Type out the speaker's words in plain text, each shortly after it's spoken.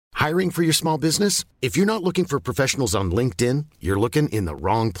Hiring for your small business? If you're not looking for professionals on LinkedIn, you're looking in the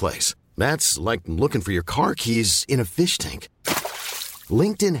wrong place. That's like looking for your car keys in a fish tank.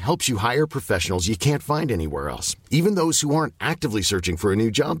 LinkedIn helps you hire professionals you can't find anywhere else, even those who aren't actively searching for a new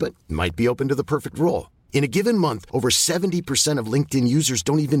job but might be open to the perfect role. In a given month, over 70% of LinkedIn users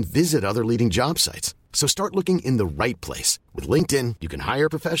don't even visit other leading job sites. So start looking in the right place. With LinkedIn, you can hire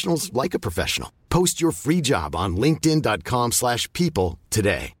professionals like a professional. Post your free job on linkedin.com/people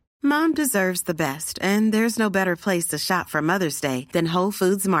today. Mom deserves the best, and there's no better place to shop for Mother's Day than Whole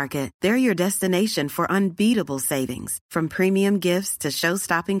Foods Market. They're your destination for unbeatable savings, from premium gifts to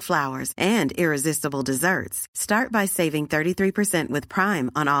show-stopping flowers and irresistible desserts. Start by saving 33% with Prime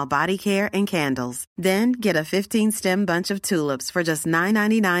on all body care and candles. Then get a 15-stem bunch of tulips for just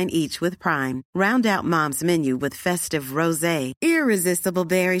 $9.99 each with Prime. Round out Mom's menu with festive rosé, irresistible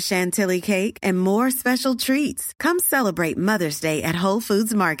berry chantilly cake, and more special treats. Come celebrate Mother's Day at Whole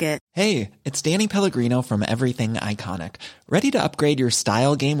Foods Market. Hey, it's Danny Pellegrino from Everything Iconic. Ready to upgrade your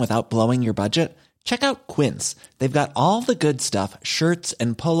style game without blowing your budget? Check out Quince. They've got all the good stuff, shirts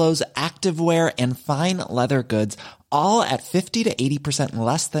and polos, activewear, and fine leather goods, all at 50 to 80%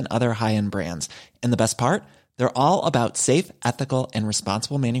 less than other high-end brands. And the best part? They're all about safe, ethical, and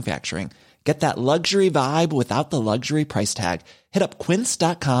responsible manufacturing. Get that luxury vibe without the luxury price tag. Hit up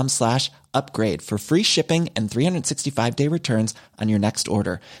quince.com/upgrade for free shipping and 365-day returns on your next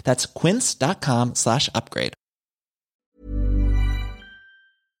order. That's quince.com/upgrade.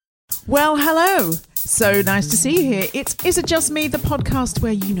 Well, hello. So nice to see you here. It's Is It Just Me, the podcast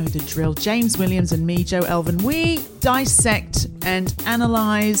where you know the drill. James Williams and me, Joe Elvin, we dissect and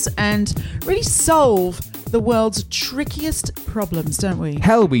analyse and really solve the world's trickiest problems, don't we?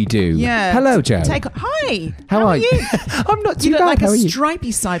 Hell, we do. Yeah. Hello, Joe. Hi. How are you? I'm not too You look bad. like How a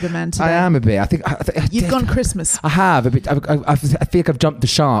stripy Cyberman today. I am a bit. I think You've gone Christmas. I have a bit. I feel like I've jumped the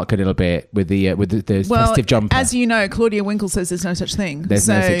shark a little bit with the festive jumper. As you know, Claudia Winkle says there's no such thing. There's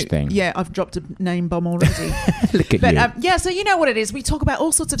no such thing. Yeah, I've dropped a name bomb already. Look at you. Yeah, so you know what it is. We talk about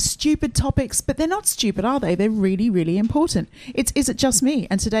all sorts of stupid topics, but they're not stupid, are they? They're really, really important. It's Is It Just Me?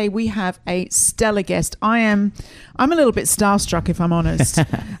 And today we have a stellar guest. I'm a little bit starstruck, if I'm honest.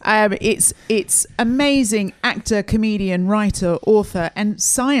 It's amazing actor, comedian, writer, author, and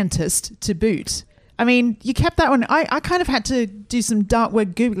scientist to boot. I mean, you kept that one. I kind of had to do some dark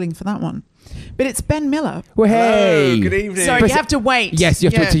web Googling for that one. But it's Ben Miller. Well, hey. Hello, good evening. Sorry, you have to wait. Yes, you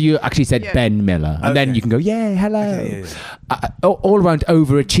have to wait till you actually said Ben Miller. And then you can go, hello. Okay, All around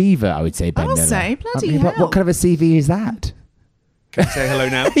overachiever, I would say, Ben I'll Miller. say, bloody what hell. kind of a CV is that? Can I say hello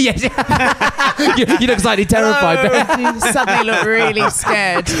now? Yes. you look slightly terrified. You suddenly look really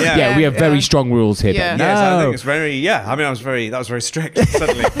scared. Yeah, we have very strong rules here. Yeah. Ben. Yes, No. I think it's very, I mean, that was very strict,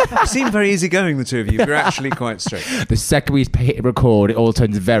 suddenly. You seem very easygoing, the two of you. You're actually quite strict. The second we hit record, it all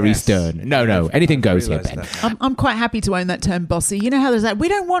turns very stern. No, anything goes here, Ben. I'm quite happy to own that term bossy. You know how there's that, we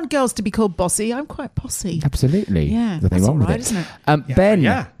don't want girls to be called bossy. I'm quite bossy. Absolutely. Yeah, Nothing that's wrong all with right, it. isn't it?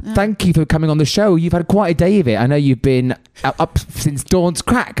 Ben, thank you for coming on the show. You've had quite a day of it. I know you've been up since dawn's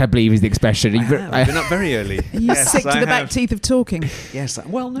crack, I believe is the expression. I've been up very early. Are you sick to the back teeth of talking? Yes.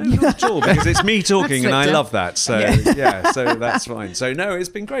 Well, no, not at all, because it's me talking and I Slipped love that. So, so that's fine. So, no, it's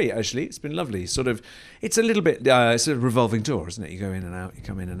been great, actually. It's been lovely. Sort of, it's a little bit, it's a revolving door, isn't it? You go in and out, you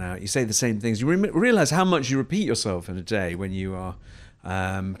come in and out, you say the same things. You realise how much you repeat yourself in a day when you are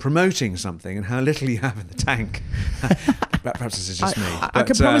promoting something and how little you have in the tank. Perhaps this is just me. I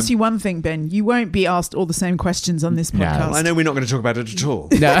can promise you one thing, Ben. You won't be asked all the same questions on this podcast. Well, I know we're not going to talk about it at all.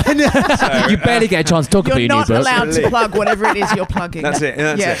 No. You barely get a chance to talk about You're your new not book. allowed to plug whatever it is you're plugging. That's it.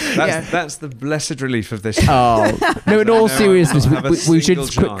 That's the blessed relief of this. Oh no! In all seriousness, I'll have a we should single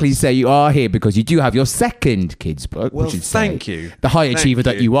quickly chance. say you are here because you do have your second kids book. Well, we should say. thank you. The high Thank achiever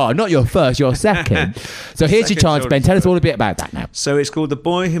that you. you are, not your first, your second. So here's your Second chance, Ben. children's Tell us book. all a bit about that now. So it's called The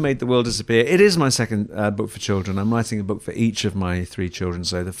Boy Who Made the World Disappear. It is my second book for children. I'm writing a book for each of my three children.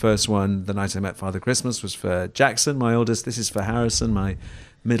 So the first one, The Night I Met Father Christmas, was for Jackson, my oldest. This is for Harrison, my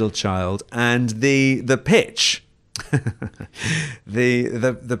middle child. And the pitch,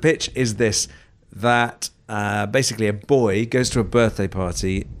 the pitch is this, that basically a boy goes to a birthday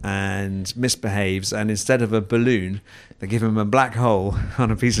party and misbehaves, and instead of a balloon, they give him a black hole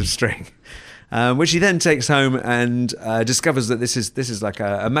on a piece of string. Which he then takes home and discovers that this is like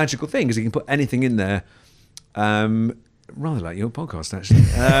a magical thing because he can put anything in there, rather like your podcast actually.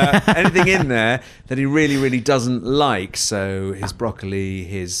 Anything in there that he really, really doesn't like. So his broccoli,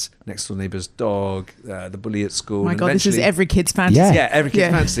 his next door neighbour's dog, the bully at school. Oh my and God, this is eventually- every kid's fantasy. Yeah, every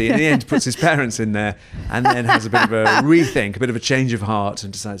kid's fantasy. In the end, puts his parents in there and then has a bit of a rethink, a bit of a change of heart,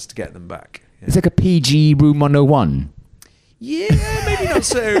 and decides to get them back. Yeah. It's like a PG Room 101. Yeah, maybe not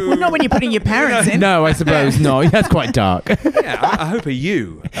so. Well, not when you're putting your parents in. No, I suppose not. That's quite dark. Yeah, I hope a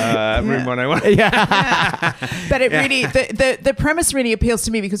you. Room 101. Yeah. But it really, the premise really appeals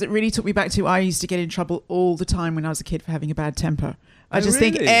to me because it really took me back to I used to get in trouble all the time when I was a kid for having a bad temper. I just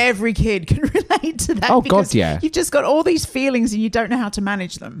think really? every kid can relate to that. Oh, because God, yeah. You've just got all these feelings and you don't know how to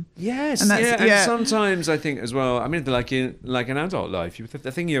manage them. Yes, And that's- and yeah. sometimes I think as well. I mean, like in an adult life,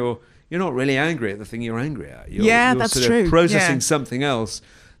 the thing you're not really angry at the thing you're angry at. You're That's sort of true. processing Yeah. something else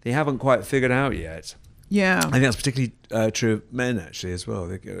that you haven't quite figured out yet. Yeah. I think that's particularly true of men actually as well.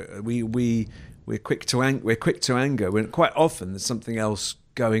 We're quick to anger when quite often there's something else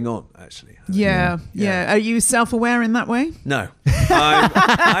going on actually. Yeah. Are you self-aware in that way? No,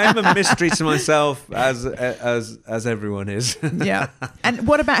 I am a mystery to myself as everyone is. Yeah. And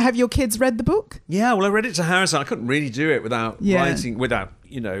what about, have your kids read the book? Yeah, well, I read it to Harrison. I couldn't really do it without Yeah. writing, without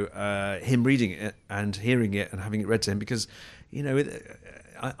him reading it and hearing it and having it read to him because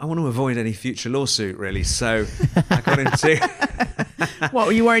I want to avoid any future lawsuit really. So I got him to. What,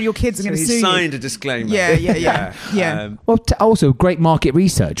 were you worried your kids are going to He sue you? signed a disclaimer. Yeah. Well, also great market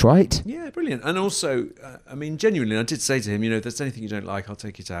research, right? Yeah, brilliant. And also, genuinely, I did say to him, if there's anything you don't like, I'll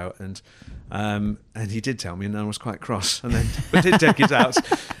take it out. And he did tell me, and I was quite cross, and then I did take it out.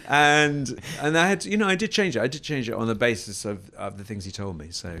 And I had, I did change it. I did change it on the basis of the things he told me.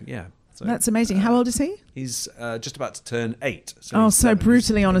 So yeah. So, That's amazing. How old is he? He's just about to turn 8. So he's 7.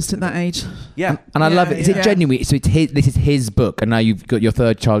 brutally honest at that age. Yeah. And I Yeah, love it. Is yeah. it genuine? So this is his book, and now you've got your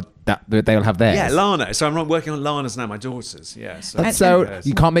third child that they'll have theirs. Yeah, Lana. So I'm working on Lana's now, my daughter's. Yeah. So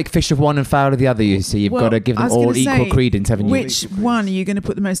you can't make fish of one and foul of the other. You see, you've got to give them all equal credence, haven't you? Which one are you going to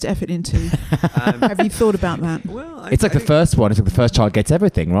put the most effort into? Have you thought about that? Well, It's like the first one. It's like the first child gets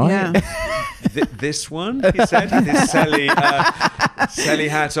everything, right? Yeah. This one, he said, this Sally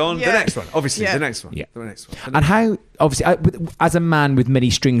hat on. Yeah. The next one, obviously, Yeah. the next one. Yeah. The next one. And how, obviously, as a man with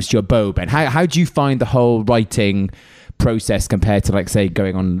many strings to your bow, Ben, how do you find the whole writing process compared to, like, say,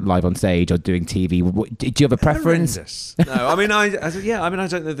 going on live on stage or doing TV? Do you have a preference? Horrendous. No, I mean, I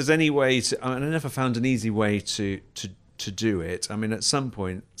don't know if there's any way to. I never found an easy way to do it. I mean, at some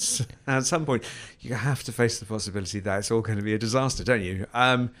point, you have to face the possibility that it's all going to be a disaster, don't you?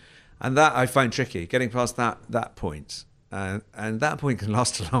 And that I find tricky, getting past that point. And that point can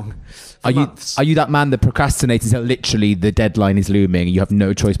last along for months. Are you that man that procrastinates until literally the deadline is looming and you have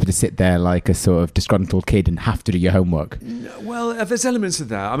no choice but to sit there like a sort of disgruntled kid and have to do your homework? Well, there's elements of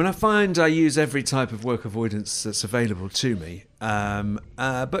that. I mean, I find I use every type of work avoidance that's available to me. But,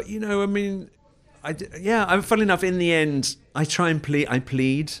 funnily enough, in the end, I try and plead. I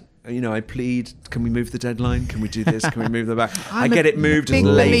plead. Can we move the deadline? Can we do this? Can we move the back? I get it moved as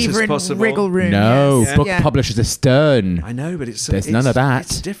late as possible. Wriggle room. No, yes. book publishers are stern. I know, but There's none of that.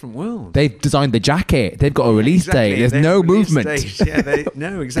 It's a different world. They've designed the jacket. They've got a release date. There's no movement.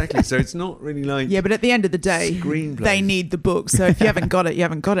 No, exactly. So it's not really like... Yeah, but at the end of the day, Screenplays. they need the book. So if you haven't got it, you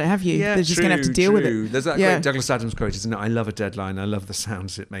haven't got it, have you? Yeah, They're just going to have to deal with true. it. There's that Yeah. great Douglas Adams quote, isn't it? I love a deadline. I love the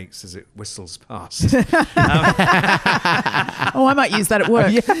sounds it makes as it whistles past. Oh, I might use that at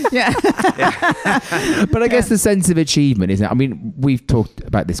work. Yeah. But I guess the sense of achievement, isn't it? I mean, we've talked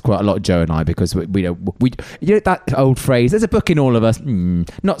about this quite a lot, Joe and I, because we that old phrase, there's a book in all of us,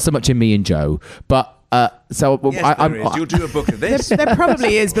 not so much in me and Joe, but Yes, there is. You'll do a book of this. There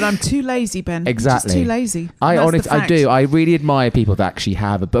probably is, but I'm too lazy, Ben. Exactly. Just too lazy. I That's honestly, the I fact. do. I really admire people that actually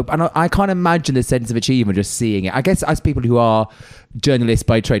have a book, and I can't imagine the sense of achievement just seeing it. I guess as people who are journalists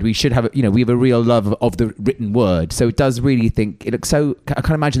by trade, we should have, we have a real love of the written word. So it does really think it looks so. I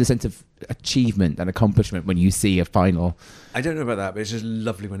can't imagine the sense of achievement and accomplishment when you see a final. I don't know about that, but it's just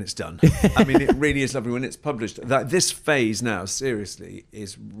lovely when it's done. I mean, it really is lovely when it's published. This phase now, seriously,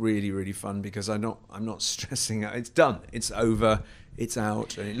 is really, really fun because I'm not stressing out. It's done. It's over. It's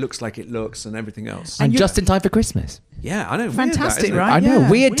out, and it looks like it looks, and everything else. And just in time for Christmas. Yeah, I know. Fantastic, weird, right? I know, Yeah.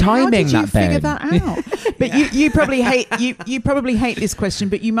 weird timing, How did you that, Ben. figure that out? But you probably hate you probably hate this question,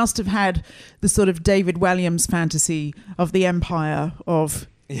 but you must have had the sort of David Walliams fantasy of the empire of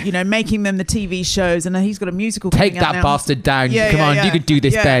making them the TV shows, and he's got a musical. Take coming out that now. bastard down. Yeah, Come yeah, on, yeah. you could do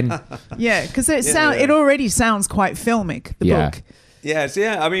this, Yeah. Ben. Yeah, because it already sounds quite filmic. The Yeah. book. Yes,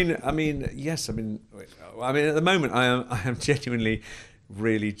 yeah. I mean, yes. I mean, at the moment, I am genuinely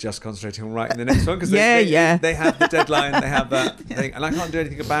really just concentrating on writing the next one because they have the deadline, they have that thing, and I can't do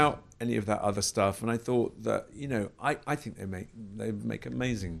anything about any of that other stuff. And I thought that I think they make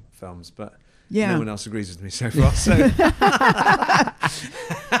amazing films, but no one else agrees with me so far. So.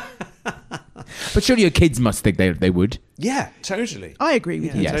 But surely your kids must think they would. Yeah, totally. I agree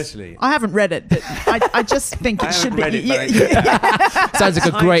with you. Yes. Totally. I haven't read it, but I just think I it should haven't be. read it, but Sounds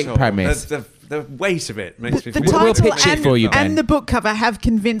like a great title, premise. The the weight of it makes me The feel. We'll title pitch it and, for you, Ben. and the book cover have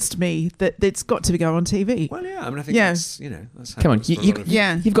convinced me that it's got to go on TV. Well, yeah. I mean, I think Yeah. that's, that's how Come on, it is for a lot of-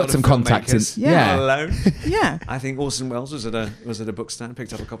 Yeah. you've a lot got some of contacts. filmmakers. Yeah. Not alone. Yeah. I think Orson Welles was at a bookstand,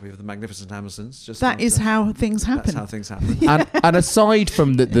 picked up a copy of The Magnificent Amazons. That is how things happen. That's how things happen. And aside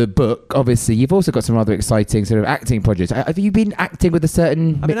from the book, obviously, you've also got some rather exciting sort of acting projects. Have you been acting with a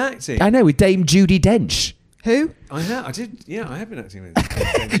certain... I've been acting. I know, with Dame Judi Dench. Who? I did. Yeah, I have been acting with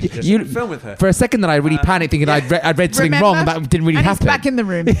her. You- film with her. For a second that I really panicked thinking I'd read something Remember? wrong and that didn't really And happen. he's back in the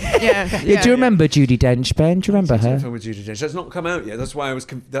room. Yeah. Yeah, do you remember Judi Dench, Ben? Do you remember I did a her? film with Judi Dench. That's not come out yet. That's why I was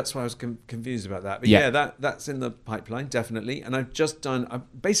confused about that. But Yeah. that's in the pipeline definitely. And I've just done. I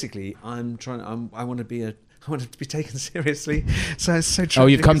want to be taken seriously. So it's so tragic. Oh,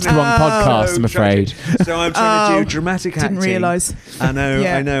 you've come to the wrong podcast, So I'm afraid. tragic. So I'm trying to do dramatic acting. Didn't realise. I know.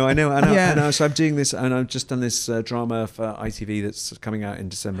 Yeah. I know. Yeah. So I'm doing this, and I've just done this drama for ITV that's coming out in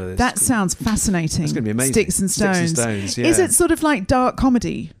December. That sounds fascinating. It's gonna be amazing. Sticks and Sticks and Stones. Stones, yeah. Is it sort of like dark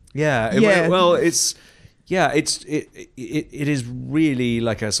comedy? Yeah. Yeah. Well, it is really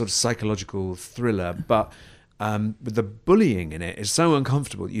like a sort of psychological thriller, but with the bullying in it is so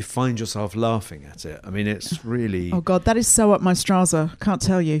uncomfortable that you find yourself laughing at it. I mean, it's really. Oh God, that is so up my Strasser. Can't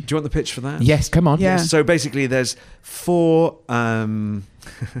tell you. Do you want the pitch for that? Yes, come on. Yeah. So basically, there's four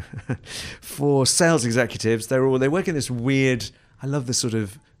sales executives. They work in this weird. I love this sort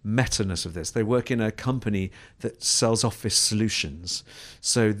of meta-ness of this. They work in a company that sells office solutions.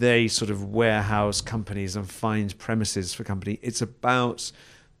 So they sort of warehouse companies and find premises for company. It's about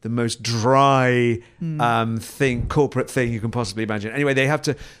the most dry corporate thing you can possibly imagine. Anyway, they have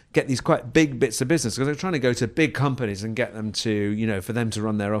to get these quite big bits of business because they're trying to go to big companies and get them to, for them to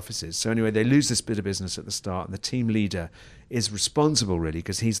run their offices. So anyway, they lose this bit of business at the start, and the team leader is responsible really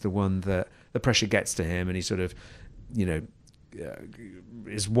because he's the one that the pressure gets to him, and he sort of,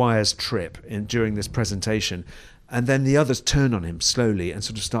 his wires trip during this presentation, and then the others turn on him slowly and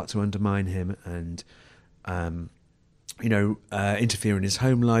sort of start to undermine him and interfere in his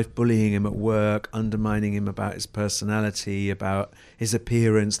home life, bullying him at work, undermining him about his personality, about his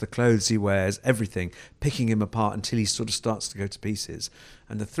appearance, the clothes he wears, everything, picking him apart until he sort of starts to go to pieces.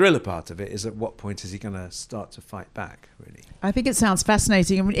 And the thriller part of it is, at what point is he going to start to fight back, really? I think it sounds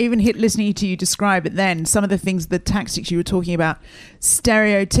fascinating. And even listening to you describe it then, some of the things, the tactics you were talking about,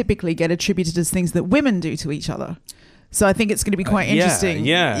 stereotypically get attributed as things that women do to each other. So I think it's going to be quite interesting.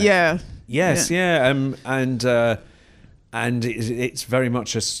 Yeah. Yes, yeah. And it's very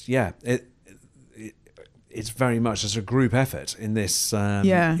much it's very much as a group effort in this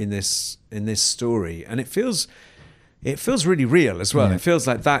in this story, and it feels really real as well. Yeah. It feels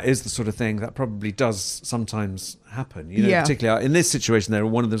like that is the sort of thing that probably does sometimes happen. Particularly in this situation,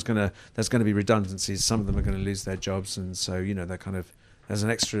 there's going to be redundancies. Some of them are going to lose their jobs, and so they're kind of. There's an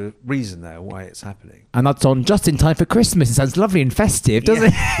extra reason there why it's happening. And that's on just in time for Christmas. It sounds lovely and festive,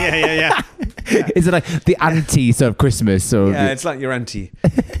 doesn't it? Yeah. Is it like the anti sort of Christmas? Or It's like your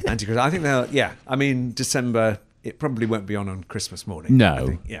anti-Christmas. I think I mean, December, it probably won't be on Christmas morning. No.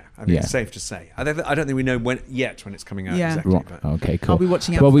 I think it's safe to say. I don't think we know when it's coming out exactly. But Okay, cool. I'll be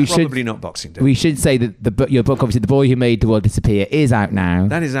watching out Well, for we that. should probably not Boxing Day. we should say that your book, obviously, The Boy Who Made the World Disappear, is out now.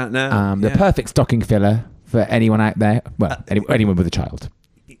 That is out now. The perfect stocking filler for anyone out there. Well, anyone with a child.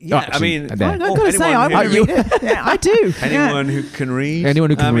 Yeah, actually, I mean, there. I've got to say, anyone I who- read it. Yeah, I do. anyone who can read. Anyone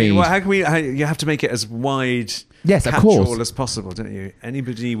who can I mean, read. Well, how can we? You have to make it as wide, Yes, of catch-all course. as possible, don't you?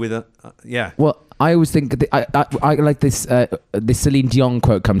 Anybody with a Well, I always think that I like this this Celine Dion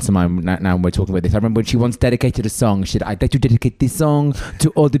quote comes to mind now when we're talking about this. I remember when she once dedicated a song. She said, "I'd like to dedicate this song to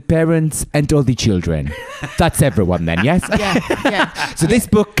all the parents and all the children." That's everyone then, yes? Yeah. So this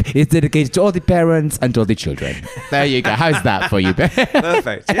book is dedicated to all the parents and all the children. There you go. How's that for you, Ben?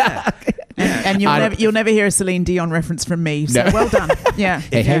 perfect. Yeah. And you'll never hear a Celine Dion reference from me. So No. well done. Yeah.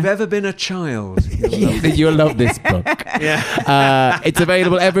 If you've ever been a child, You'll love this book. It's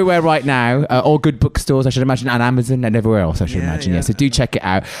available everywhere right now. All good bookstores, I should imagine, and Amazon and everywhere else, I should imagine. Yeah. So do check it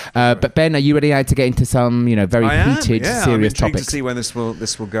out. But Ben, are you ready now to get into some, very heated, I'm serious intrigued topics? to see when this will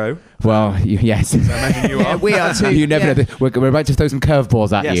go. Well, yes. I imagine you Yeah, are. we are too. You never Yeah. know. We're about to throw some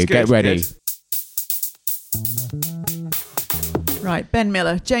curveballs at Yes, you. good, Get ready. good. Right, Ben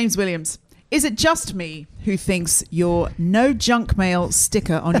Miller, James Williams. Is it just me who thinks your no junk mail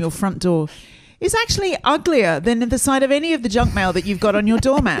sticker on your front door is actually uglier than the side of any of the junk mail that you've got on your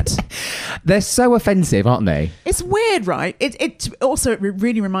doormat? They're so offensive, aren't they? It's weird, right? It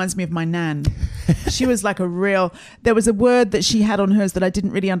really reminds me of my nan. She was like there was a word that she had on hers that I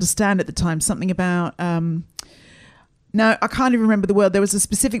didn't really understand at the time. Something about No, I can't even remember the word. There was a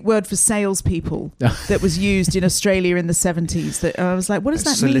specific word for salespeople that was used in Australia in the 70s. That I was like, what does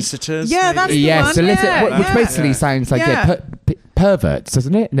that Solicitors, mean? Yeah, maybe? that's the one. Which basically sounds like perverts,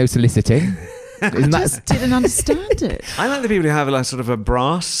 doesn't it? No soliciting. Isn't I just didn't understand it. I like the people who have like sort of a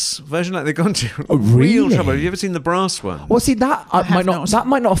brass version, like they've gone to really? real trouble. Have you ever seen the brass one? Well, see, that might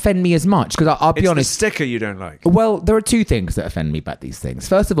not offend me as much, because I'll be honest. It's the sticker you don't like. Well, there are two things that offend me about these things.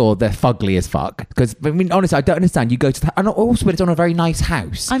 First of all, they're fugly as fuck. Because, I mean, honestly, I don't understand. You go to and also when it's on a very nice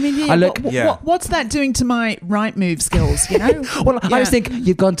house. I mean, what's that doing to my right move skills, you know? Well, I just think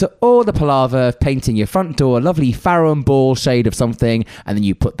you've gone to all the palaver of painting your front door a lovely Farrow and Ball shade of something, and then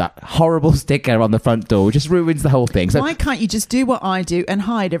you put that horrible sticker on the front door. Just ruins the whole thing. So why can't you just do what I do and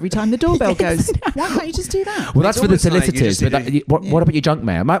hide every time the doorbell goes? Why can't you just do that? Well, that's for the solicitors. What about your junk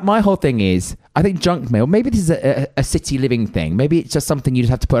mail? My whole thing is, I think junk mail, maybe this is a city living thing. Maybe it's just something you just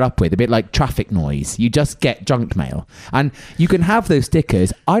have to put up with, a bit like traffic noise. You just get junk mail. And you can have those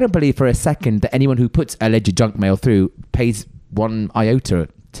stickers. I don't believe for a second that anyone who puts alleged junk mail through pays 1 iota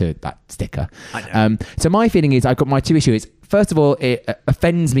to that sticker. I know. So my feeling is, I've got my two issues. First of all, it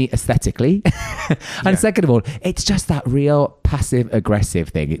offends me aesthetically. And second of all, it's just that real passive-aggressive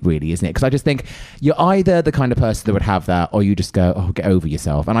thing, it really, isn't it? Because I just think you're either the kind of person that would have that, or you just go, oh, get over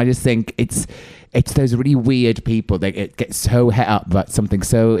yourself. And I just think it's those really weird people that get so het up about something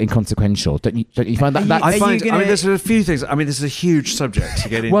so inconsequential. Don't you find that? I mean, there's a few things. I mean, this is a huge subject to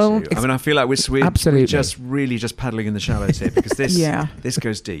get into. Well, I mean, I feel like we're just really just paddling in the shallows here, because this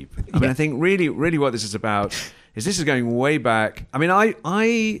goes deep. I mean, I think really what this is about is this is going way back. I mean,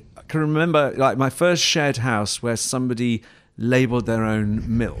 I can remember like my first shared house where somebody labelled their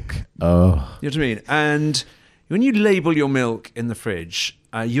own milk. Oh. You know what I mean? And when you label your milk in the fridge,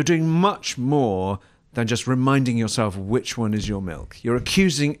 you're doing much more than just reminding yourself which one is your milk. You're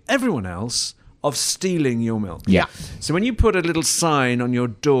accusing everyone else of stealing your milk. Yeah. So when you put a little sign on your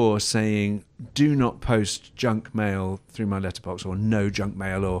door saying, do not post junk mail through my letterbox, or no junk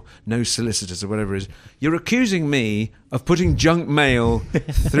mail, or no solicitors, or whatever it is, you're accusing me of putting junk mail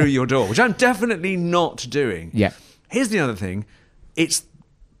through your door, which I'm definitely not doing. Yeah. Here's the other thing. It's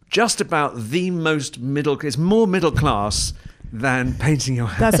just about it's more middle class than painting your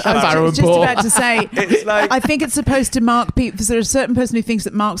house. I was just about to say. It's like, I think it's supposed to mark people. There's a certain person who thinks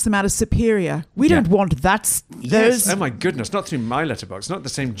that marks them out as superior. We don't want that. Yes. Oh my goodness! Not through my letterbox. Not the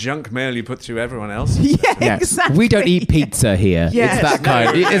same junk mail you put through everyone else. Yeah, exactly. We don't eat pizza here. Yes. It's that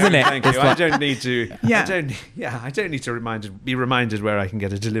kind, isn't it? Thank you. I don't need to. Yeah. I don't need to be reminded where I can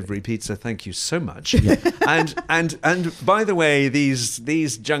get a delivery pizza. Thank you so much. Yeah. And by the way,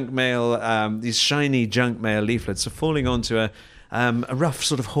 these junk mail, these shiny junk mail leaflets are falling onto a rough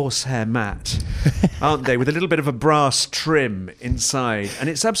sort of horsehair mat, aren't they, with a little bit of a brass trim inside. And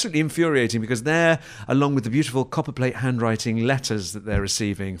it's absolutely infuriating, because they're, along with the beautiful copperplate handwriting letters that they're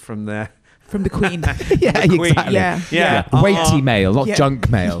receiving from the Queen. Exactly. Yeah. Weighty mail, not junk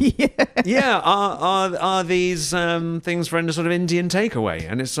mail. Are these things for a sort of Indian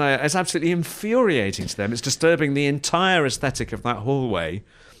takeaway? And it's absolutely infuriating to them. It's disturbing the entire aesthetic of that hallway.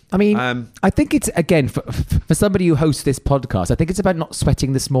 I mean, I think it's, again, for somebody who hosts this podcast, I think it's about not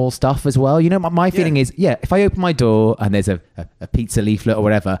sweating the small stuff as well. You know, my feeling is, if I open my door and there's a pizza leaflet or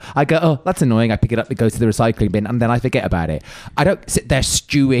whatever, I go, oh, that's annoying. I pick it up, it goes to the recycling bin, and then I forget about it. I don't sit there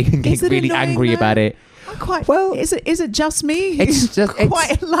stewing and getting really angry about it. Well, is it just me who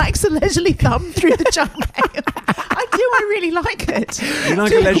quite likes a leisurely thumb through the junk mail? I really like it. You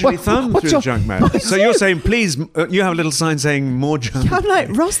like a leisurely thumb through the junk mail? So you're saying, please, you have a little sign saying more junk. I'm like,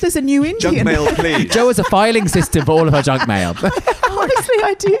 Ross, there's a new Indian. Junk mail, please. Jo has a filing system for all of her junk mail. Honestly,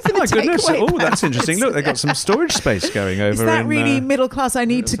 I do for the my goodness. takeaway. Oh, that's interesting. Look, they've got some storage space going over. Is that really middle class? I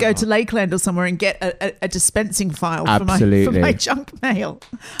need to go to Lakeland or somewhere and get a dispensing file for my junk mail.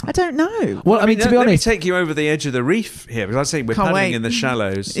 I don't know. Well, I mean, to be honest, let me take you over the edge of the reef here, because I say we're paddling in the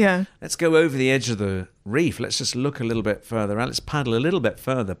shallows. Yeah. Let's go over the edge of the reef. Let's just look a little bit further out. Let's paddle a little bit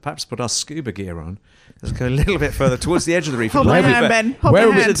further. Perhaps put our scuba gear on. Let's go a little bit further towards the edge of the reef. Hold my hand, Ben. Where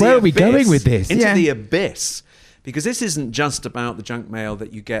are we going with this? Into the abyss. Because this isn't just about the junk mail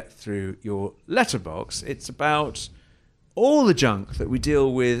that you get through your letterbox. It's about all the junk that we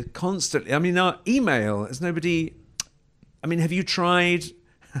deal with constantly. I mean, our email, has nobody... I mean, have you tried...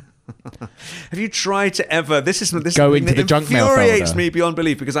 Have you tried to ever... This go into the junk mail folder. Infuriates me beyond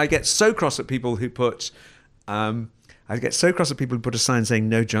belief, because I get so cross at people who put... I get so cross at people who put a sign saying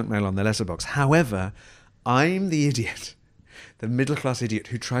no junk mail on their letterbox. However, I'm the idiot, the middle-class idiot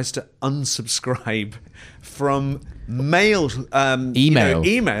who tries to unsubscribe from emails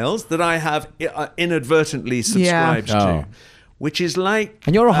that I have inadvertently subscribed to. which is like...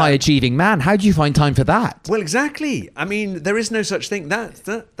 And you're a high-achieving man. How do you find time for that? Well, exactly. I mean, there is no such thing.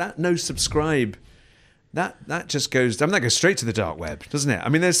 That no subscribe... That just goes... I mean, that goes straight to the dark web, doesn't it? I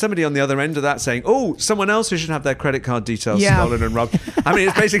mean, there's somebody on the other end of that saying, oh, someone else who should have their credit card details stolen and robbed. I mean,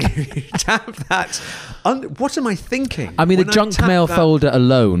 it's basically, you tap that... what am I thinking? I mean, the when junk tap mail that- folder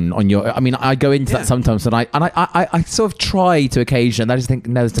alone on your... I mean, I go into that sometimes and I sort of try to occasion. I just think,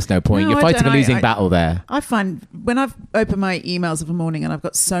 no, there's just no point. No, You're I fighting a don't. losing battle there. I find when I've opened my emails of a morning and I've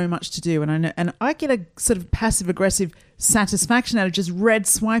got so much to do, and I get a sort of passive aggressive satisfaction out of just red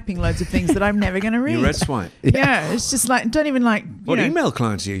swiping loads of things that I'm never going to read. You red swipe. Yeah, it's just like, don't even like. What you know, email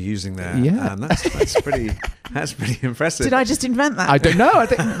clients are you using there? Yeah. That's pretty impressive. Did I just invent that? I don't know. I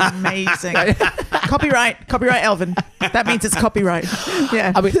think... Amazing. Copyright, Elvin. That means it's copyright.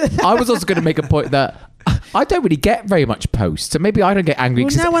 Yeah. I mean, I was also going to make a point that I don't really get very much posts, so maybe I don't get angry. Well,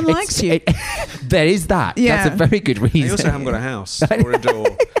 'cause no one likes you. There is that. Yeah. That's a very good reason. You also haven't got a house or a door.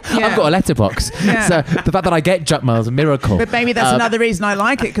 Yeah. I've got a letterbox. Yeah. So the fact that I get junk mail is a miracle. But maybe that's another reason I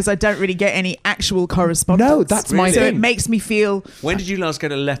like it, because I don't really get any actual correspondence. No, that's my Really? So thing. it makes me feel When did you last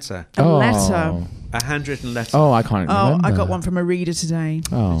get a letter? a letter. A handwritten letter? Oh, I can't Oh, remember. I got one from a reader today.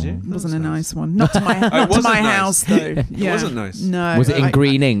 Oh. Did you? It wasn't a That's nice one. Not to my, not to wasn't my nice. house, though. Yeah. wasn't nice. No. Was it in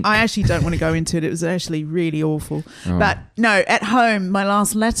green ink? I actually don't want to go into it. It was actually really awful. But no, at home, my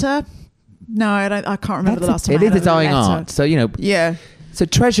last letter. No, I can't remember the last time. It I is had a dying letter. art. So, you know, Yeah. so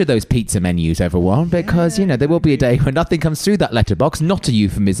treasure those pizza menus, everyone, because, you know, there will be a day when nothing comes through that letterbox. Not a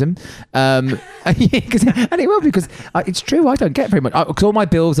euphemism. And it will, because it's true, I don't get very much. Because all my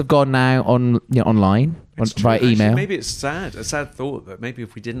bills have gone now online, It's true. via Actually, email. maybe it's a sad thought, but maybe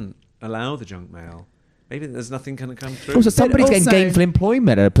if we didn't allow the junk mail, maybe there's nothing going to come through. Also, somebody's getting also- gainful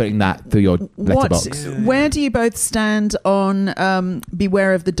employment and putting that through your letterbox. Where do you both stand on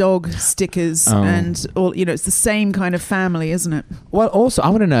beware of the dog stickers and all? You know, it's the same kind of family, isn't it? Well, also, I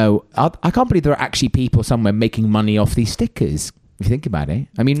want to know, I can't believe there are actually people somewhere making money off these stickers. If you think about it.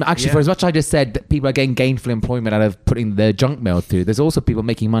 I mean, actually, Yeah. for as much as I just said that people are getting gainful employment out of putting the junk mail through, there's also people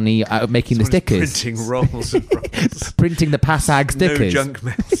making money out of making the Someone's stickers. Printing rolls and rolls. Printing the Passag stickers. No junk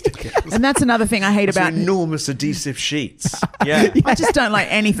mail stickers. And that's another thing I hate Those are about. enormous adhesive sheets. Yeah. I just don't like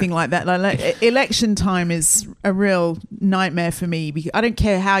anything like that. Like election time is a real nightmare for me. Because I don't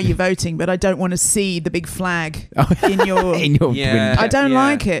care how you're voting, but I don't want to see the big flag in your. In your Yeah. window. I don't Yeah.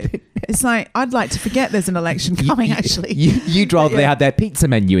 like it. It's like I'd like to forget there's an election coming. Actually, You'd rather they had their pizza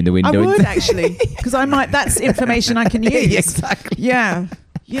menu in the window. I would instead. actually, because I might. That's information I can use. Exactly. Yeah.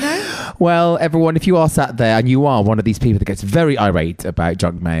 You know. Well, everyone, if you are sat there and you are one of these people that gets very irate about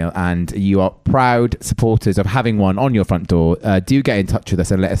junk mail and you are proud supporters of having one on your front door, do get in touch with us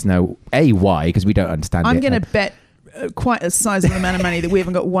and let us know, why, because we don't understand I'm it. going to bet quite a sizable amount of money that we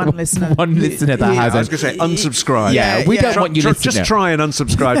haven't got one listener. One listener that I has was going to say unsubscribe. Yeah, we don't want you listening. Just try and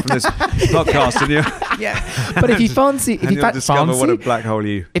unsubscribe from this podcast, and you Yeah. But if you fancy, and you'll discover what a black hole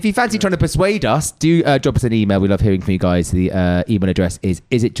you. if you fancy trying to persuade us, do drop us an email. We love hearing from you guys. The email address is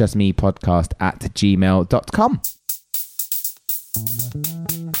isitjustmepodcast@gmail.com.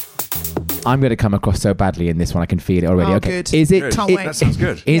 I'm going to come across so badly in this one. I can feel it already. Oh, Okay. good. Is it? Good. Can't it- wait. That sounds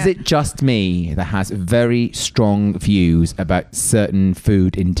good. Is Yeah. it just me that has very strong views about certain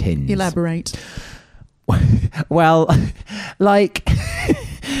food in tins? Elaborate. Well, like,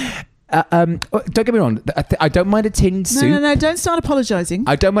 don't get me wrong. I don't mind a tin soup. No. Don't start apologising.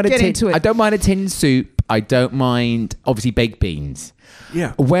 I don't mind Get a tin. into it. I don't mind a tin soup. I don't mind, obviously, baked beans.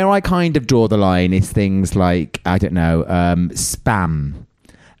 Yeah. Where I kind of draw the line is things like, I don't know, spam.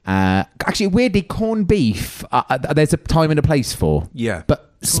 Actually, weirdly, corned beef. There's a time and a place for. Yeah. But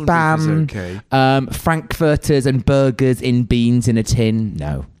Corned spam, beef is frankfurters and burgers in beans in a tin.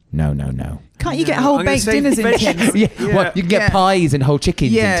 No. Can't you get whole I'm gonna baked say dinners in tins? Yeah. Well, you can get Yeah. pies and whole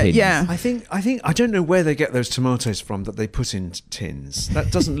chickens Yeah, in tins. yeah. I think I don't know where they get those tomatoes from that they put in tins.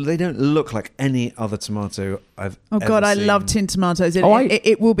 They don't look like any other tomato I've Oh God, ever I seen. love tin tomatoes. Oh,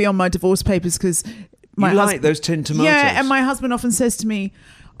 It will be on my divorce papers because You like those tin tomatoes? Yeah, and my husband often says to me,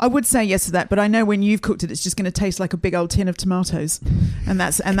 I would say yes to that, but I know when you've cooked it, it's just going to taste like a big old tin of tomatoes, and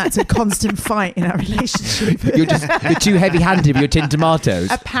that's a constant fight in our relationship. You're too heavy-handed with your tin tomatoes.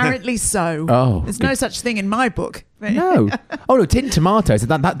 Apparently so. Oh, there's no such thing in my book. No. Oh no, tin tomatoes.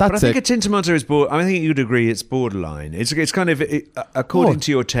 That's But I think a tin tomato is I think you'd agree it's borderline. It's kind of according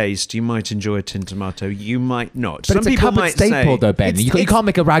to your taste. You might enjoy a tin tomato. You might not. But Some it's a people cupboard might staple, say, though, Ben. You can't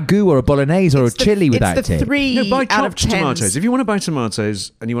make a ragu or a bolognese or a chili without it's the it. 3 No, buy out of chopped 10s. tomatoes. If you want to buy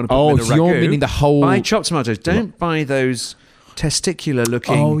tomatoes and you want to put Oh, them in a so ragu, you're meaning the whole- buy chopped tomatoes. Don't buy those testicular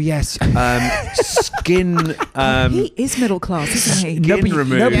looking. Oh yes. Skin. He is middle class, isn't he? Skin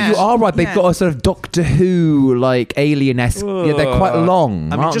removed. No, but you are right. They've Yeah. got a sort of Doctor Who like alien-esque. Yeah, they're quite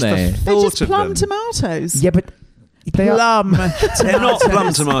long, I mean, aren't just they? the They're thought just of plum them. tomatoes. Yeah, but they are. Plum. They're not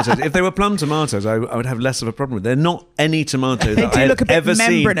plum tomatoes. If they were plum tomatoes, I would have less of a problem with. They're not any tomato They that do I have look a bit ever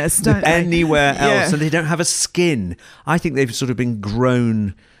seen membranous, don't they? anywhere Yeah. else, and they don't have a skin. I think they've sort of been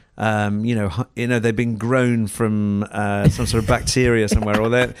grown. They've been grown from some sort of bacteria somewhere, or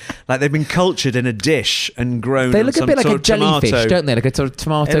they've been cultured in a dish and grown. They on look a some bit like sort a of jellyfish, tomato. don't they? Like a sort of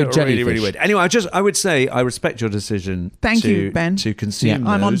tomato Really, jellyfish. really weird. Anyway, I would say I respect your decision. Thank to, you, Ben. to consume.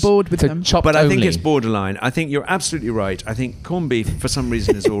 I'm on those. board with So them. chopped But I think only. it's borderline. I think you're absolutely right. I think corned beef, for some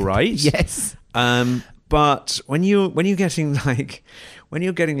reason, is all right. Yes. But when you're getting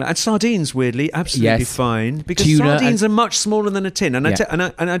and sardines, weirdly, absolutely Yes. fine, because Tuna sardines and- are much smaller than a tin. And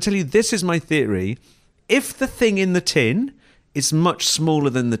Yeah. I tell you, this is my theory: if the thing in the tin is much smaller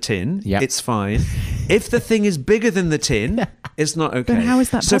than the tin, Yep. it's fine. If the thing is bigger than the tin, it's not okay. But how is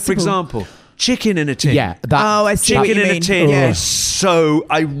that So, for possible? example, chicken in a tin. Yeah. That, Oh, I see what Chicken you in mean. a tin Yeah. is so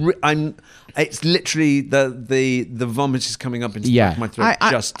I'm. It's literally the vomit is coming up into the back of my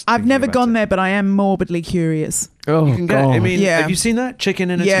throat. I've never gone there, but I am morbidly curious. Oh, You can get. God. I mean, Yeah. have you seen that chicken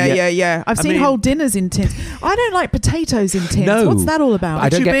in a Yeah, tin? yeah. I've I seen mean- whole dinners in tins. I don't like potatoes in tins. No. What's that all about? I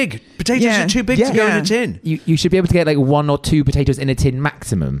They're don't too get- big. Potatoes Yeah. are too big Yeah. to go in Yeah. a tin. You should be able to get like 1 or 2 potatoes in a tin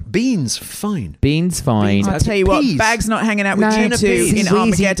maximum. Beans, fine. Beans, fine. I'll tell you what, peas. Bag's not hanging out with No, you tuna two peas. in Easy.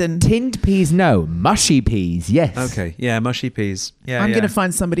 Armageddon. Tinned peas, no. Mushy peas, yes. Okay, yeah, mushy peas. Yeah, I'm yeah. going to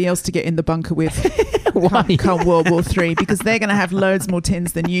find somebody else to get in the bunker with. Why? Come World War III, because they're going to have loads more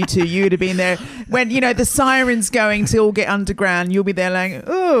tins than you two. You'd have been there when the siren's going to all get underground. You'll be there like,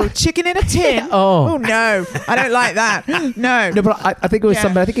 oh, chicken in a tin. Oh. No, I don't like that. No, No, but I think it was Yeah.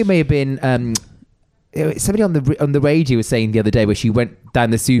 somebody. I think it may have been somebody on the radio was saying the other day where she went down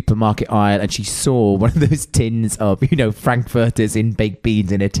the supermarket aisle and she saw one of those tins of frankfurters in baked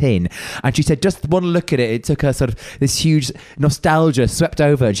beans in a tin, and she said just one look at it, it took her sort of this huge nostalgia swept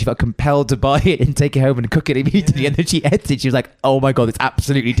over, and she felt compelled to buy it and take it home and cook it immediately. And then she ate it. She was like, "Oh my god, it's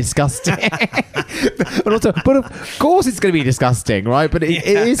absolutely disgusting." but of course it's going to be disgusting, right? But it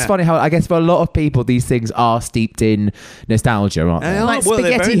is funny how I guess for a lot of people these things are steeped in nostalgia, aren't they? Like Well,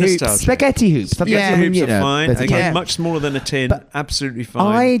 they're very spaghetti hoops. nostalgic. Spaghetti hoops. Spaghetti Yeah. hoops are fine. there's a Again, Yeah. much smaller than a tin. But absolutely fine.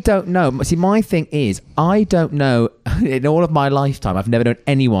 I don't know. See, my thing is, I don't know. In all of my lifetime, I've never known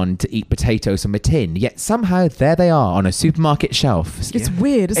anyone to eat potatoes from a tin. Yet somehow there they are on a supermarket shelf. It's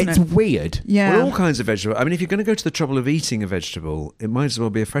weird, isn't It's it? weird. Yeah. Well, all kinds of vegetable. I mean, if you're going to go to the trouble of eating a vegetable, it might as well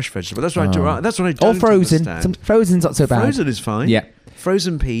be a fresh vegetable. That's what I do. That's what I don't Or frozen. understand. Frozen's not so bad. Frozen is fine. Yeah.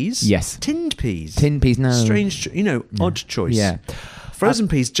 Frozen peas. Yes. Tinned peas. Tin peas, no. Strange, odd choice. Yeah. Frozen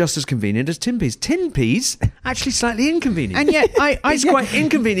peas just as convenient as tin peas. Tin peas actually slightly inconvenient. And yet, it's quite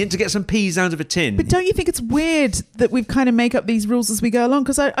inconvenient to get some peas out of a tin. But don't you think it's weird that we've kind of make up these rules as we go along?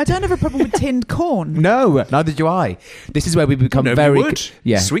 Because I don't have a problem with tinned corn. No, neither do I. This is where we become Nobody very would.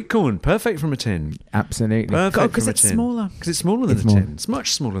 Yeah, Sweet corn, perfect from a tin. absolutely. Perfect because from a it's tin. smaller. Because it's smaller than It's a more. tin. It's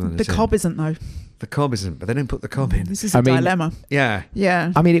much smaller than a The tin. cob isn't, though. The cob isn't, but they don't put the cob in. This is a I mean- dilemma. Yeah.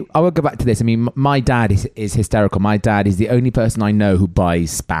 Yeah. I mean, I will go back to this. I mean, my dad is hysterical. My dad is the only person I know who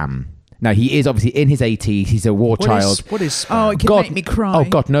buys Spam. Now, he is obviously in his 80s. He's a war child. What is Oh, spam? it can make me cry. Oh,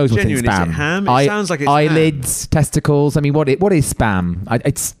 God knows what's in Genuinely, is Spam. it ham? It sounds like it's eyelids, testicles. I mean, what is Spam?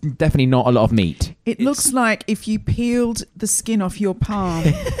 It's definitely not a lot of meat. It looks like if you peeled the skin off your palm.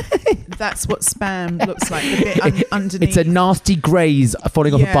 That's what Spam looks like. The bit underneath. It's a nasty graze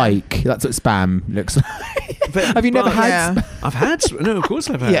falling off a Yeah. bike. That's what Spam looks like. But- Have you never but- had Yeah. Spam? I've had no, of course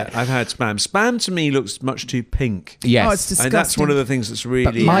I've had. Yeah. I've had spam. Spam to me looks much too pink. Yes. Oh, it's disgusting. And that's one of the things that's But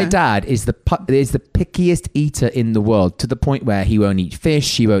really. my Yeah. dad is the pickiest eater in the world, to the point where he won't eat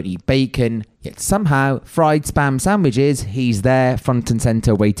fish, he won't eat bacon. Yet somehow, fried Spam sandwiches, he's there front and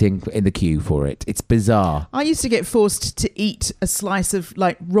center waiting in the queue for it. It's bizarre. I used to get forced to eat a slice of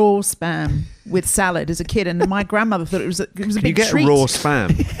like raw Spam with salad as a kid, and my grandmother thought it was a Can big you get treat. raw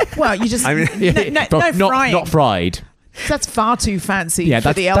spam? Well, you just I mean- no frying. Not fried. That's far too fancy Yeah, for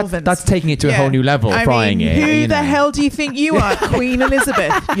that's, the that's, Elvins. that's taking it to a whole new level, I frying mean, it. Who you the know. hell do you think you are, Queen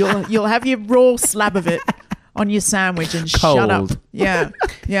Elizabeth? You'll have your raw slab of it on your sandwich and shut up. Cold. Yeah,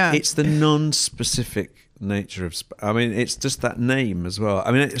 yeah. It's the non-specific nature of. I mean, it's just that name as well.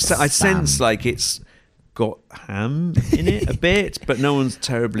 I mean, I sense like it's got ham in it a bit, but no one's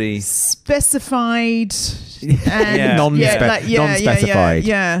terribly. Specified and Yeah. Non-specified.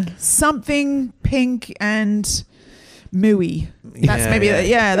 Yeah, something pink and mooey. That's Yeah, maybe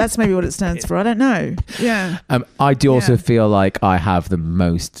yeah. that's maybe what it stands for. I don't know. Yeah. I do also Yeah. feel like I have the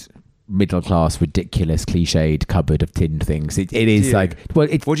most middle class, ridiculous, cliched cupboard of tinned things. It is like, well,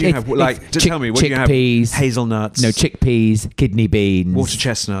 what do you have? Like, just tell me, what do you have? Chickpeas, hazelnuts, no, chickpeas, kidney beans, water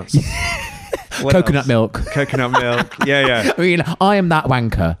chestnuts, coconut milk. Coconut milk. Yeah. I mean, I am that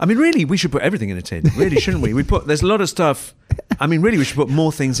wanker. I mean, really, we should put everything in a tin. Really, shouldn't we? There's a lot of stuff. I mean, really, we should put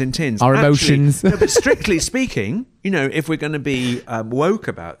more things in tins. Our emotions. No, but strictly speaking, if we're going to be woke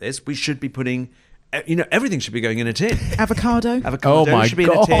about this, we should be putting, everything should be going in a tin. Avocado. Oh my should be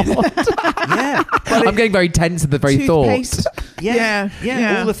God. in a tin. Yeah. Well, I'm getting very tense at the very Toothpaste. thought. Yeah.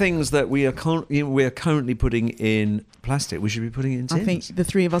 All the things that we are currently putting in plastic, we should be putting it in tins. I think the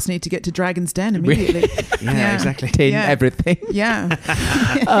three of us need to get to Dragon's Den immediately. Yeah, exactly. Tin, everything. Yeah.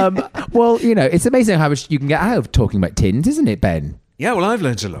 Well, it's amazing how much you can get out of talking about tins, isn't it, Ben? Yeah, well, I've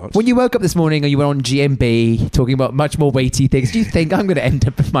learned a lot. When you woke up this morning and you were on GMB talking about much more weighty things, do you think I'm going to end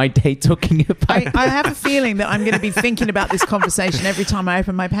up my day talking about... I have a feeling that I'm going to be thinking about this conversation every time I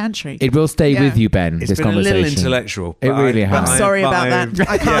open my pantry. It will stay with you, Ben, It's this been conversation. a little intellectual. It really has. I'm sorry about that.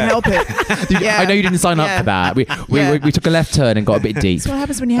 I can't help it. I know you didn't sign up for that. We took a left turn and got a bit deep. That's what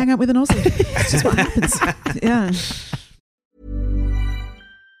happens when you hang out with an Aussie. That's just what happens. Yeah.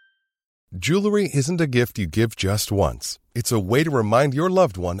 Jewelry isn't a gift you give just once. It's a way to remind your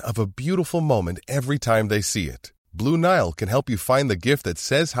loved one of a beautiful moment every time they see it. Blue Nile can help you find the gift that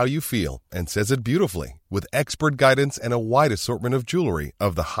says how you feel and says it beautifully, with expert guidance and a wide assortment of jewelry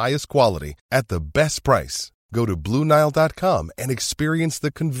of the highest quality at the best price. Go to BlueNile.com and experience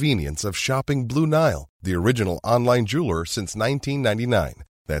the convenience of shopping Blue Nile, the original online jeweler since 1999.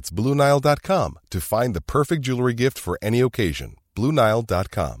 That's BlueNile.com to find the perfect jewelry gift for any occasion.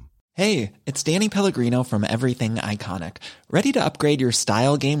 BlueNile.com. Hey, it's Danny Pellegrino from Everything Iconic. Ready to upgrade your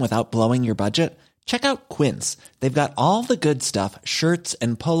style game without blowing your budget? Check out Quince. They've got all the good stuff, shirts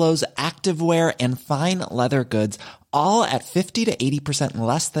and polos, activewear, and fine leather goods, all at 50 to 80%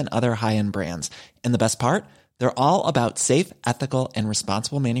 less than other high-end brands. And the best part? They're all about safe, ethical, and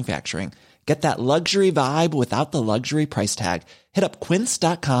responsible manufacturing. Get that luxury vibe without the luxury price tag. Hit up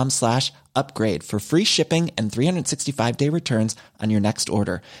quince.com/upgrade for free shipping and 365-day returns on your next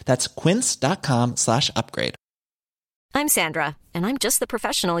order. That's quince.com/upgrade. I'm Sandra, and I'm just the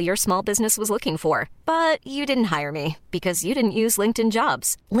professional your small business was looking for. But you didn't hire me because you didn't use LinkedIn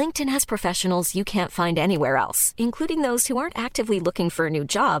Jobs. LinkedIn has professionals you can't find anywhere else, including those who aren't actively looking for a new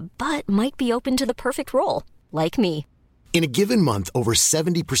job, but might be open to the perfect role, like me. In a given month, over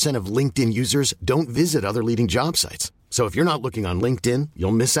 70% of LinkedIn users don't visit other leading job sites. So if you're not looking on LinkedIn,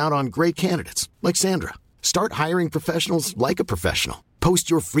 you'll miss out on great candidates like Sandra. Start hiring professionals like a professional. Post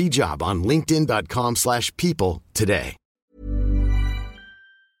your free job on linkedin.com/people today.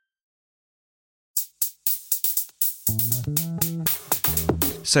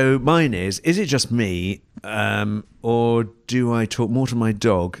 So mine is it just me, or do I talk more to my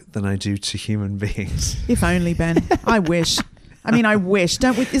dog than I do to human beings? If only, Ben. I wish. I wish.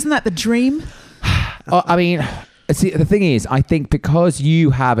 Don't we? Isn't that the dream? See, the thing is, I think because you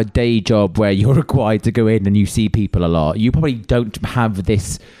have a day job where you're required to go in and you see people a lot, you probably don't have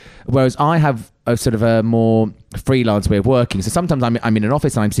this. Whereas I have a sort of a more freelance way of working. So sometimes I'm in an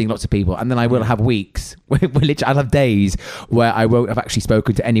office and I'm seeing lots of people, and then I will have weeks where I'll have days where I won't have actually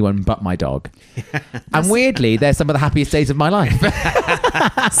spoken to anyone but my dog. And weirdly, they're some of the happiest days of my life.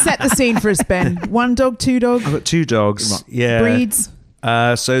 Set the scene for us, Ben. One dog, two dogs? I've got two dogs. Yeah. Breeds?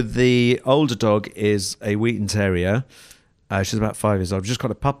 So the older dog is a Wheaton Terrier. She's about 5 years old. I've just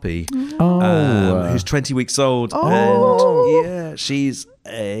got a puppy who's 20 weeks old. Oh. And yeah, she's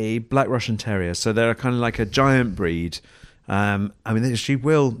a Black Russian Terrier. So they're kind of like a giant breed. They're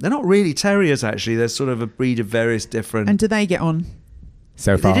not really terriers, actually. They're sort of a breed of various different... And do they get on?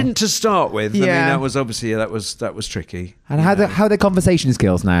 So far. They didn't to start with. Yeah. I mean, that was obviously, that was tricky. And how are the conversation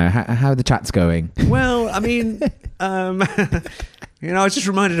skills now? How are the chats going? Well, I mean... I was just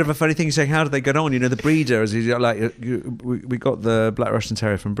reminded of a funny thing. You're saying, how do they get on? The breeder, as he we got the Black Russian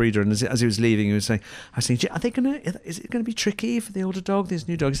Terrier from breeder, and as he was leaving, he was saying, is it going to be tricky for the older dog, this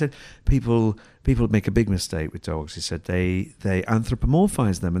new dog? He said, people make a big mistake with dogs. He said, they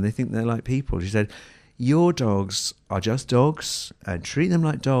anthropomorphize them and they think they're like people. He said, your dogs are just dogs, and treat them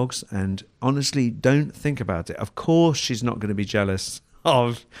like dogs, and honestly, don't think about it. Of course, she's not going to be jealous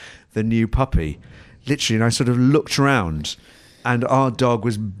of the new puppy. Literally, and I sort of looked around, and our dog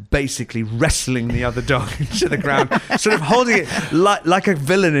was basically wrestling the other dog into the ground, sort of holding it like a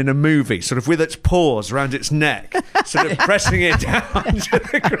villain in a movie, sort of with its paws around its neck, sort of pressing it down to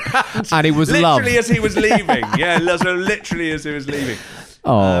the ground. And it was literally as he was leaving. Yeah, so literally as he was leaving.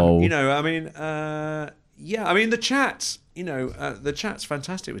 Oh. Yeah, I mean the chat. The chat's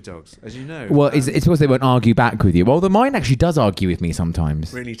fantastic with dogs, as you know. Well, it's because they won't argue back with you. Well, the mine actually does argue with me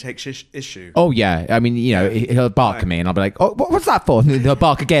sometimes. Really takes issue. Oh yeah, I mean, he'll bark at me, and I'll be like, "Oh, what's that for?" And he'll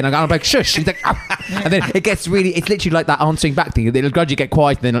bark again, and I'll be like, "Shush!" He's like, "Ah." And then it gets it's literally like that answering back thing. They'll gradually get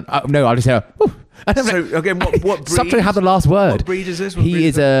quiet, and then no, I'll just say, "Oh." So again, what breed? Stop trying to have the last word. What breed is this? He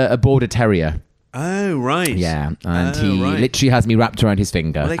is a border terrier. Oh right. Yeah, and he literally has me wrapped around his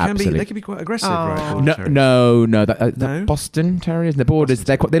finger. Well, they can be quite aggressive, right? No. The Boston Terriers, the borders,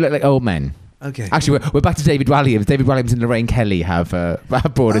 they look like old men. Okay. Actually, we're back to David Walliams. David Walliams and Lorraine Kelly have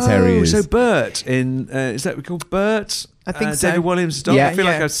border terriers. So Bert is that called Bert? I think so. David Walliams' dog. Yeah. I feel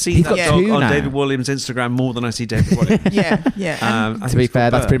like I've seen He's that got dog two on now. David Walliams' Instagram more than I see David Walliams. Yeah. To be fair,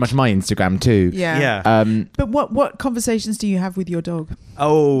 that's pretty much my Instagram too. Yeah. But what conversations do you have with your dog?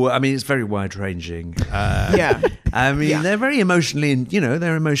 Oh, I mean, it's very wide ranging. I mean, they're very emotionally,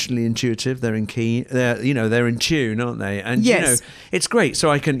 they're emotionally intuitive. They're in key. They're in tune, aren't they? And it's great.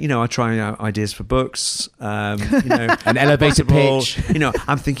 So I can, I try out ideas for books. An elevator pitch.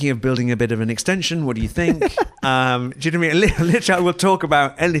 I'm thinking of building a bit of an extension. What do you think? Do you know what I mean? Literally, I will talk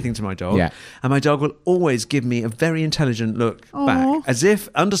about anything to my dog, and my dog will always give me a very intelligent look back, as if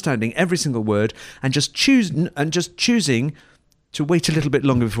understanding every single word and just choosing to wait a little bit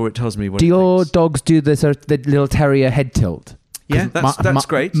longer before it tells me what. Do it your thinks. dogs do the little terrier head tilt? Yeah, that's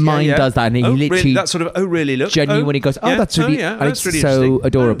great. Mine does that, and he literally really, that sort of really look. Genuinely goes, that's really, and that's it's really so interesting.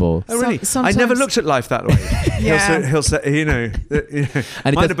 adorable. Oh, really? Sometimes- I never looked at life that way. He'll say,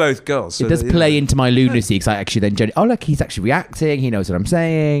 And mine are both girls. It does play into my lunacy because I actually then look, he's actually reacting. He knows what I'm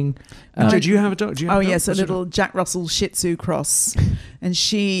saying. Do you have a dog? Yes, a little Jack Russell Shih Tzu cross. And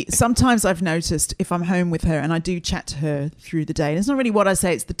sometimes I've noticed if I'm home with her and I do chat to her through the day, and it's not really what I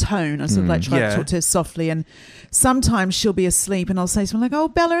say, it's the tone. I sort of like try to talk to her softly, and sometimes she'll be asleep and I'll say something like, "Oh,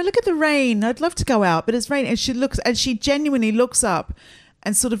 Bella, look at the rain. I'd love to go out, but it's raining." And she genuinely looks up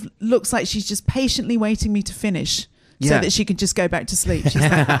and sort of looks like she's just patiently waiting me to finish. So that she can just go back to sleep. She's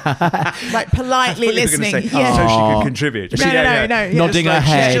like politely listening. So she could contribute. No. Nodding her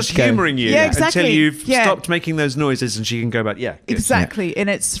head. She's just humouring you exactly. until you've stopped making those noises and she can go back. Yeah, good. Exactly. And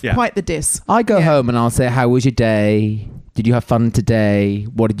it's quite the diss. I go home and I'll say, "How was your day? Did you have fun today?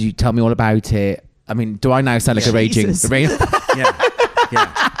 What did you tell me all about it?" I mean, do I now sound like a raging? Yeah,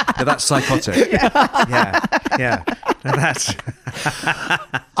 that's psychotic. Yeah. That's.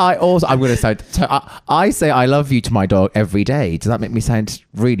 I'm going to sound. I say I love you to my dog every day. Does that make me sound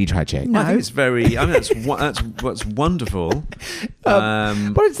really tragic? No. I think it's very. I mean, that's what's wonderful. But I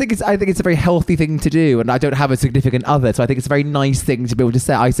think it's a very healthy thing to do, and I don't have a significant other, so I think it's a very nice thing to be able to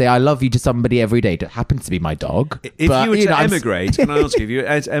say. I say I love you to somebody every day. That happens to be my dog. If you were to emigrate, can I ask you? If you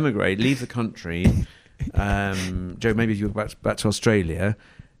were to emigrate, leave the country, Joe, maybe you were back to Australia,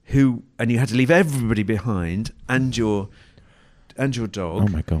 and you had to leave everybody behind, and your dog. Oh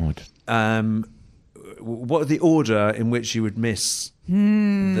my God. What are the order in which you would miss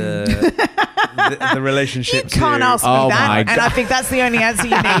the relationship? You can't ask me that, and I think that's the only answer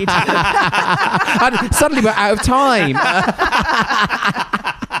you need. And suddenly we're out of time.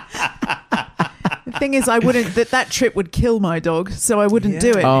 The thing is, I wouldn't. That trip would kill my dog, so I wouldn't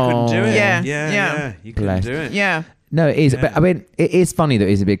do it. You couldn't do it. Yeah. You couldn't do it. Yeah. No, it is. But I mean, it is funny though,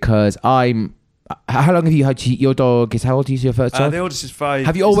 is it? Because how long have you had your dog? How old is your first dog? The oldest is 5.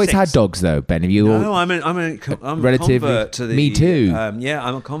 Have you always 6. had dogs though, Ben? Have you? No, I'm a relatively convert to the. Me too.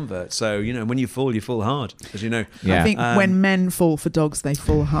 I'm a convert. So when you fall hard, as you know. Yeah. I think when men fall for dogs, they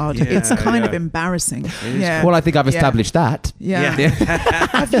fall hard. It's kind of embarrassing. Yeah. Well, I think I've established that. Yeah.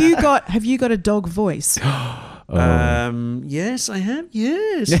 Have you got a dog voice? Yes, I have.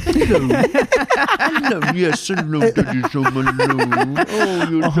 Yes. Hello. Hello. Yes. Hello. Oh,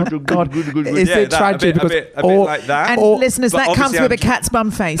 you're such a good. Is it tragic? A bit like that. And listeners, that comes with a cat's bum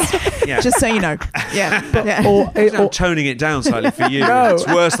face. Just so you know. I'm toning it down slightly for you. No. It's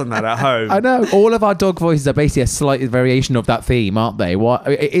worse than that at home. I know. All of our dog voices are basically a slight variation of that theme, aren't they?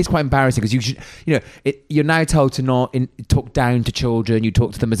 It is quite embarrassing because you're now told to not talk down to children. You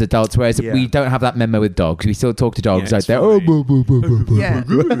talk to them as adults, whereas we don't have that memo with dogs. We still talk to dogs like that.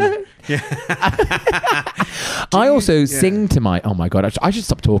 I also sing to my. Oh my God! I should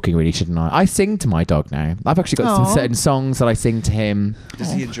stop talking, really, shouldn't I? I sing to my dog now. I've actually got some certain songs that I sing to him.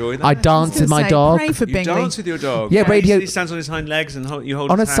 Does he enjoy that? I dance with my dog. Pray for You Bingley. dance with your dog. Yeah, radio. He stands on his hind legs and you hold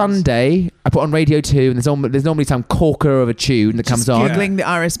On a his hands. Sunday, I put on Radio 2, and there's normally some corker of a tune that comes on. Googling the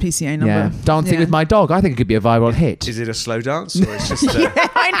RSPCA number. Yeah, dancing with my dog. I think it could be a viral hit. Is it a slow dance or it's just?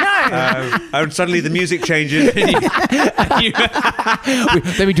 I know. And suddenly the music changes.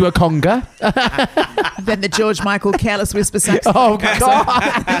 Then we do a conga. Then the George Michael Careless Whisper saxophone. Oh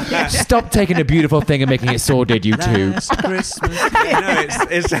God! Stop taking a beautiful thing and making it sordid, you two. Last Christmas. No,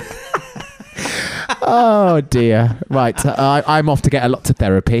 it's Oh dear. Right, I'm off to get a lot of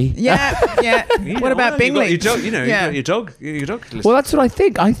therapy. Yeah. What about Bingley? You got your dog. Your dog. Well, that's what I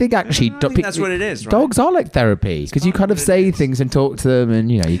think. I think actually, I think that's what it is. Right? Dogs are like therapy because you kind of say things and talk to them,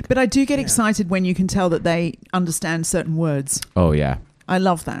 and But I do get excited when you can tell that they understand certain words. Oh yeah. I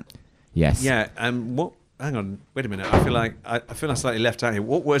love that. Yes. Yeah. What? Hang on. Wait a minute. I feel like I slightly left out here.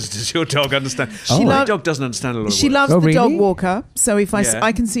 What words does your dog understand? My dog doesn't understand a lot of words. She loves the really? dog walker. So if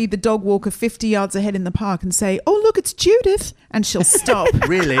I can see the dog walker 50 yards ahead in the park and say, "Oh look, it's Judith," and she'll stop.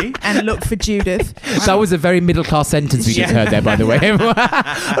 Really? And look for Judith. That was a very middle class sentence we just heard there, by the way.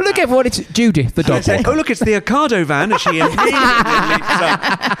 Oh look, everyone! It's Judith, the dog walker. Oh look, it's the Ocado van, and she immediately leaps up.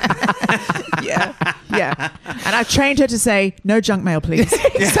 Yeah. And I've trained her to say, "No junk mail, please."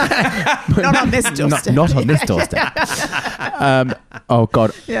 Not on this doorstep. Not on this doorstep. Oh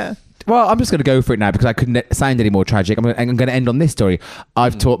God. Yeah. Well, I'm just going to go for it now because I couldn't sound any more tragic. I'm going to end on this story.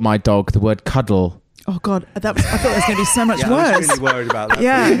 I've taught my dog the word cuddle. Oh God, I thought it was going to be so much I worse. was really worried about that.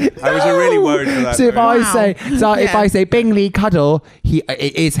 Yeah. I was really worried for that. So if Wow. I say Bingley cuddle,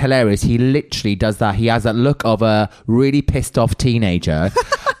 it is hilarious. He literally does that. He has that look of a really pissed off teenager,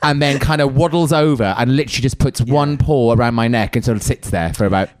 and then kind of waddles over and literally just puts one paw around my neck and sort of sits there for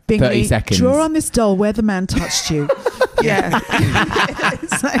about Bingley, 30 seconds. draw on this doll where the man touched you. Yeah.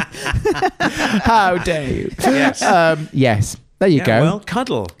 It's like, How dare you? Yes. Yes. There you go. Well,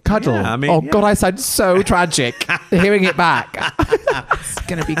 cuddle. Cuddle. Yeah, I mean, God, I sound so tragic hearing it back. it's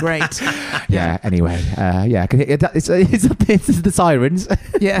going to be great. Yeah. Anyway. Yeah. It's the sirens.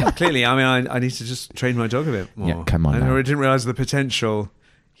 Yeah. Clearly, I mean, I need to just train my dog a bit more. Yeah, come on I now. didn't realise the potential.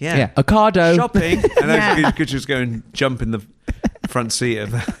 Yeah. Yeah. Ocado. Shopping. And then Yeah. you could just go and jump in the front seat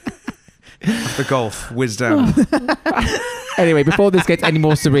of the Golf, whiz down. Anyway, before this gets any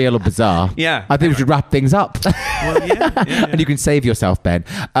more surreal or bizarre, Yeah. I think we should wrap things up. Well, yeah. And you can save yourself, Ben.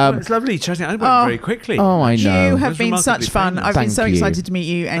 Well, it's lovely chatting. I went very quickly. Oh, I know. You It have was been such remarkably fun. friendly. I've been Thank so you. excited to meet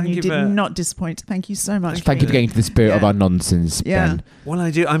you, and Thank you you did for- not disappoint. Thank you so much. Thank you for getting to the spirit of Yeah. our nonsense, Yeah. Ben. Well, I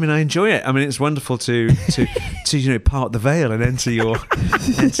do. I mean, I enjoy it. I mean, it's wonderful to part the veil and enter your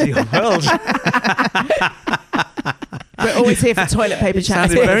world. We're always here for toilet paper chat.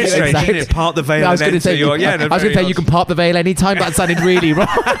 Sounded very strange. Exactly. Didn't it? Part the veil I was and going to enter say, your. Yeah, I was going to say you can part the veil anytime. That sounded really wrong.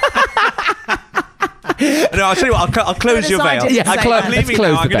 No, I'll tell you what. I'll close your veil. decided to say that. I'm leaving Let's now.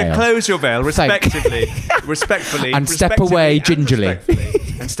 I'm close the going to veil. close your veil respectively, And step away gingerly.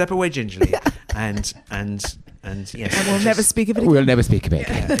 and step away gingerly, and yes. And we'll never speak of it again. We'll never speak of it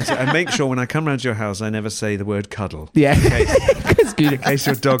again. And make sure when I come round to your house, I never say the word cuddle. Yeah. In case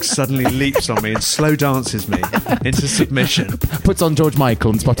your dog suddenly leaps on me and slow dances me into submission. Puts on George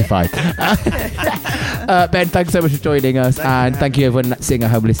Michael on Spotify. Ben, thanks so much for joining us. Thank you everyone sitting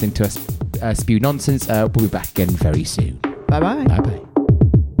at home listening to us spew nonsense. We'll be back again very soon. Bye-bye. Bye-bye.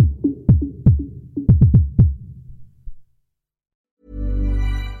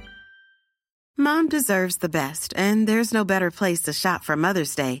 Mom deserves the best, and there's no better place to shop for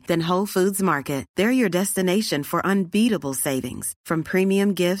Mother's Day than Whole Foods Market. They're your destination for unbeatable savings, from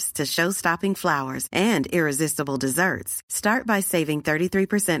premium gifts to show-stopping flowers and irresistible desserts. Start by saving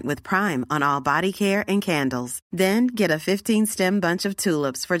 33% with Prime on all body care and candles. Then get a 15-stem bunch of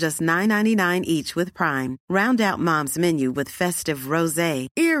tulips for just $9.99 each with Prime. Round out Mom's menu with festive rosé,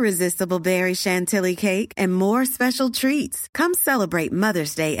 irresistible berry chantilly cake, and more special treats. Come celebrate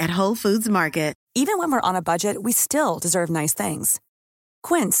Mother's Day at Whole Foods Market. Even when we're on a budget, we still deserve nice things.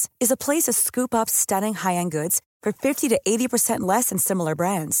 Quince is a place to scoop up stunning high-end goods for 50 to 80% less than similar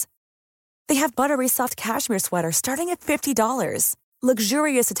brands. They have buttery soft cashmere sweaters starting at $50,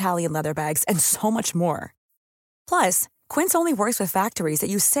 luxurious Italian leather bags, and so much more. Plus, Quince only works with factories that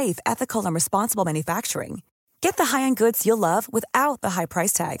use safe, ethical, and responsible manufacturing. Get the high-end goods you'll love without the high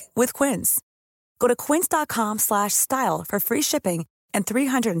price tag with Quince. Go to quince.com/style for free shipping and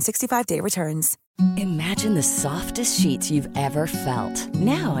 365-day returns. Imagine the softest sheets you've ever felt.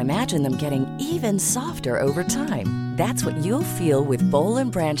 Now imagine them getting even softer over time. That's what you'll feel with Boll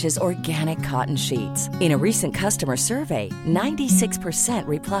 & Branch's organic cotton sheets. In a recent customer survey, 96%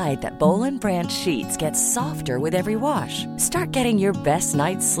 replied that Boll & Branch sheets get softer with every wash. Start getting your best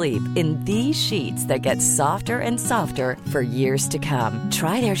night's sleep in these sheets that get softer and softer for years to come.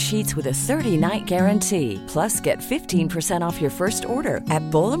 Try their sheets with a 30-night guarantee. Plus, get 15% off your first order at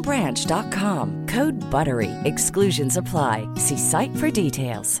bollandbranch.com. Code BUTTERY. Exclusions apply. See site for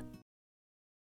details.